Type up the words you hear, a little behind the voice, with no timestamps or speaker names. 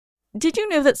Did you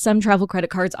know that some travel credit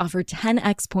cards offer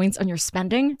 10x points on your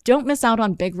spending? Don't miss out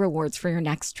on big rewards for your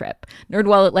next trip.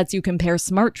 NerdWallet lets you compare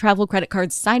smart travel credit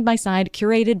cards side by side,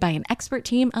 curated by an expert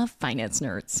team of finance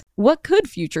nerds. What could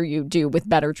future you do with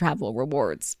better travel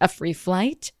rewards? A free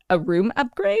flight? A room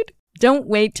upgrade? Don't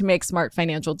wait to make smart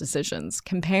financial decisions.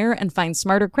 Compare and find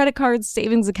smarter credit cards,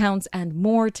 savings accounts, and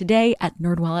more today at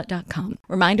nerdwallet.com.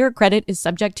 Reminder, credit is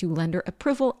subject to lender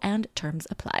approval and terms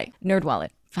apply. NerdWallet.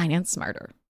 Finance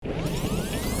smarter.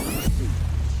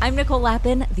 I'm Nicole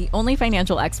Lappin, the only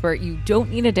financial expert you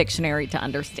don't need a dictionary to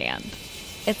understand.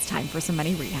 It's time for some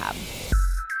money rehab.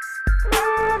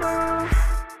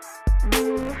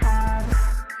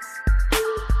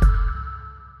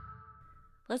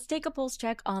 Let's take a pulse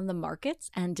check on the markets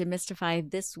and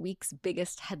demystify this week's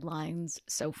biggest headlines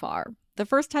so far. The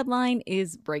first headline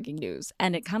is breaking news,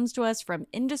 and it comes to us from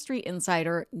industry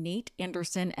insider Nate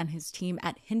Anderson and his team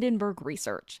at Hindenburg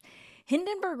Research.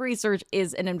 Hindenburg Research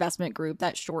is an investment group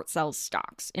that short sells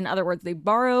stocks. In other words, they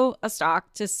borrow a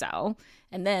stock to sell,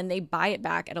 and then they buy it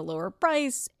back at a lower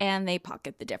price, and they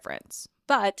pocket the difference.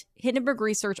 But Hindenburg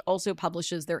Research also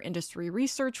publishes their industry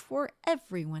research for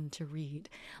everyone to read.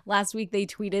 Last week, they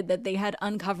tweeted that they had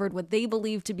uncovered what they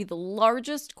believe to be the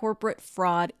largest corporate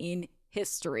fraud in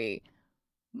history.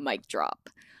 Mic drop.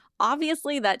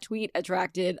 Obviously, that tweet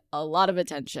attracted a lot of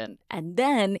attention. And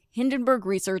then Hindenburg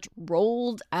Research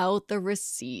rolled out the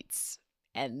receipts.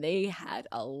 And they had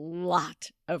a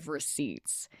lot of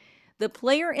receipts. The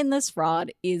player in this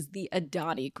fraud is the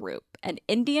Adani Group, an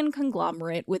Indian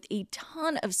conglomerate with a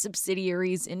ton of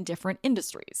subsidiaries in different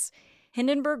industries.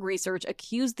 Hindenburg Research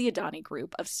accused the Adani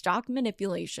Group of stock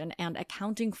manipulation and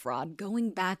accounting fraud going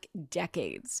back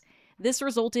decades. This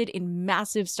resulted in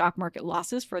massive stock market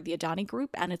losses for the Adani Group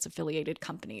and its affiliated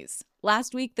companies.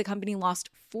 Last week, the company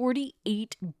lost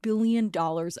 $48 billion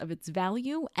of its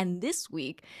value, and this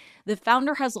week, the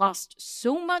founder has lost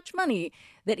so much money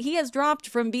that he has dropped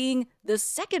from being the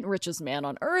second richest man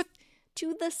on earth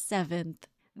to the seventh.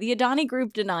 The Adani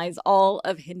Group denies all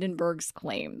of Hindenburg's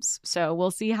claims, so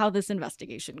we'll see how this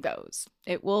investigation goes.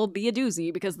 It will be a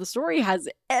doozy because the story has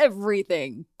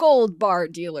everything: gold bar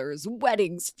dealers,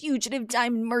 weddings, fugitive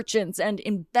diamond merchants, and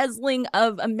embezzling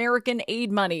of American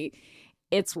aid money.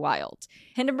 It's wild.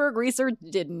 Hindenburg Research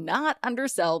did not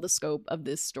undersell the scope of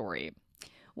this story.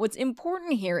 What's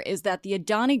important here is that the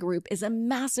Adani Group is a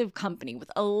massive company with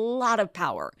a lot of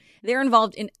power. They're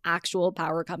involved in actual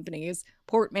power companies,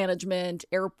 port management,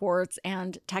 airports,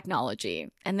 and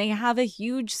technology. And they have a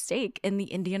huge stake in the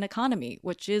Indian economy,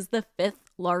 which is the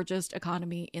fifth largest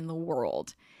economy in the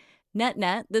world.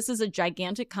 Net-net, this is a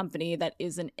gigantic company that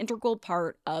is an integral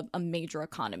part of a major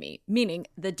economy, meaning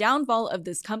the downfall of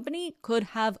this company could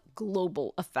have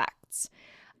global effects.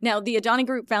 Now, the Adani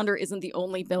Group founder isn't the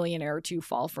only billionaire to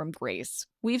fall from grace.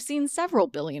 We've seen several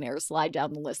billionaires slide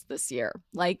down the list this year,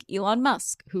 like Elon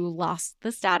Musk, who lost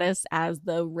the status as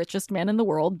the richest man in the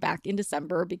world back in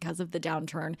December because of the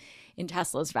downturn in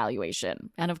Tesla's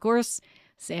valuation. And of course,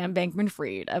 Sam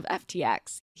Bankman-Fried of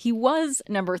FTX. He was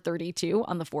number 32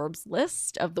 on the Forbes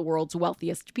list of the world's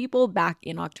wealthiest people back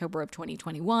in October of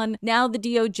 2021. Now the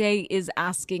DOJ is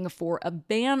asking for a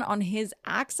ban on his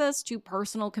access to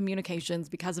personal communications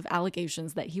because of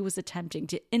allegations that he was attempting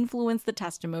to influence the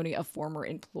testimony of former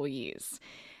employees.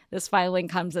 This filing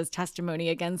comes as testimony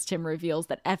against him reveals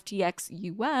that FTX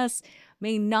US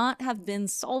may not have been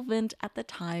solvent at the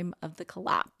time of the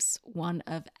collapse, one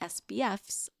of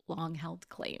SBF's long-held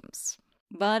claims.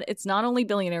 But it's not only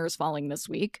billionaires falling this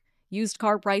week. Used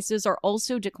car prices are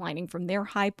also declining from their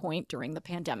high point during the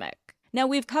pandemic. Now,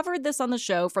 we've covered this on the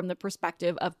show from the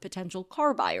perspective of potential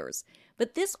car buyers,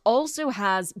 but this also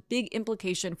has big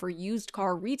implication for used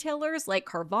car retailers like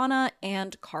Carvana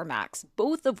and CarMax,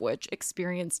 both of which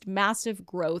experienced massive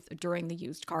growth during the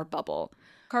used car bubble.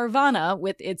 Carvana,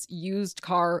 with its used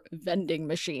car vending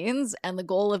machines and the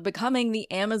goal of becoming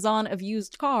the Amazon of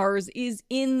used cars, is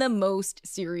in the most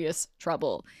serious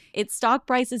trouble. Its stock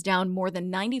price is down more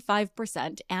than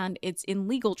 95%, and it's in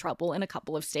legal trouble in a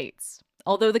couple of states.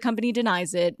 Although the company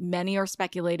denies it, many are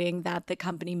speculating that the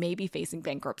company may be facing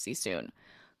bankruptcy soon.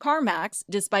 CarMax,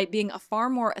 despite being a far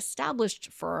more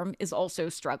established firm, is also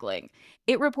struggling.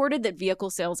 It reported that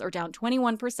vehicle sales are down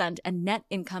 21% and net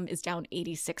income is down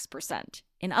 86%.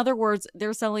 In other words,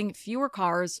 they're selling fewer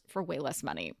cars for way less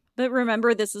money. But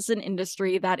remember, this is an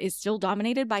industry that is still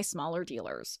dominated by smaller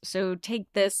dealers, so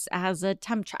take this as a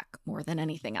temp check more than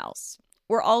anything else.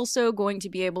 We're also going to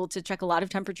be able to check a lot of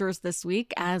temperatures this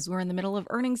week as we're in the middle of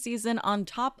earnings season on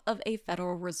top of a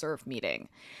Federal Reserve meeting.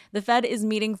 The Fed is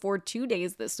meeting for 2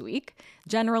 days this week.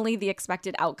 Generally, the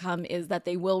expected outcome is that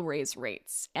they will raise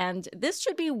rates. And this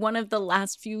should be one of the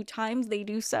last few times they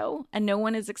do so, and no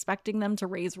one is expecting them to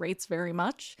raise rates very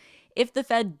much. If the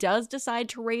Fed does decide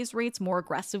to raise rates more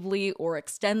aggressively or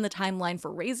extend the timeline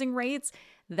for raising rates,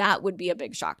 that would be a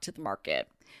big shock to the market.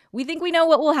 We think we know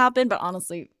what will happen, but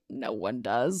honestly, no one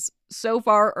does. So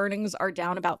far, earnings are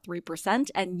down about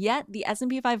 3%, and yet the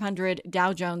S&P 500,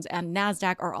 Dow Jones, and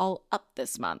NASDAQ are all up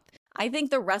this month. I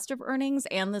think the rest of earnings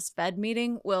and this Fed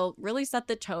meeting will really set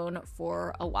the tone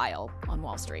for a while on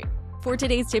Wall Street. For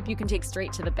today's tip, you can take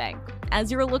straight to the bank.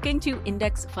 As you're looking to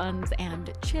index funds and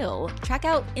chill, check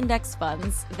out index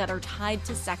funds that are tied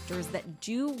to sectors that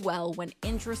do well when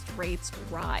interest rates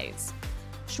rise.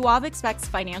 Schwab expects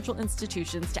financial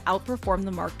institutions to outperform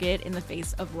the market in the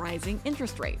face of rising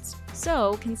interest rates.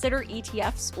 So consider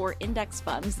ETFs or index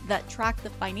funds that track the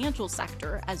financial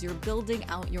sector as you're building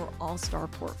out your all-star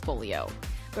portfolio.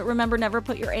 But remember, never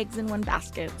put your eggs in one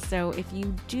basket. So if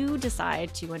you do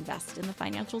decide to invest in the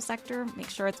financial sector, make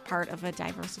sure it's part of a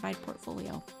diversified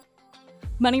portfolio.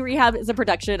 Money Rehab is a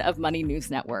production of Money News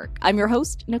Network. I'm your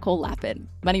host, Nicole Lappin.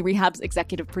 Money Rehab's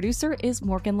executive producer is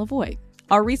Morgan Lavoie.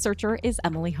 Our researcher is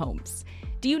Emily Holmes.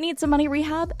 Do you need some money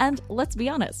rehab? And let's be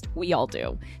honest, we all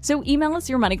do. So email us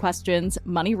your money questions,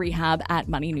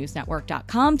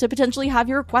 moneyrehab@moneynewsnetwork.com, to potentially have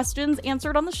your questions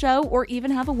answered on the show or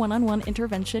even have a one-on-one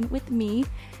intervention with me.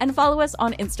 And follow us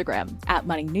on Instagram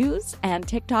 @moneynews and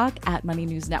TikTok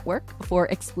 @moneynewsnetwork for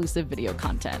exclusive video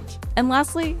content. And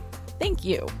lastly, thank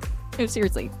you. No,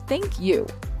 seriously, thank you.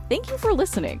 Thank you for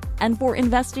listening and for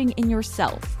investing in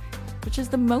yourself, which is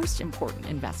the most important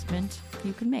investment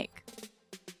you can make.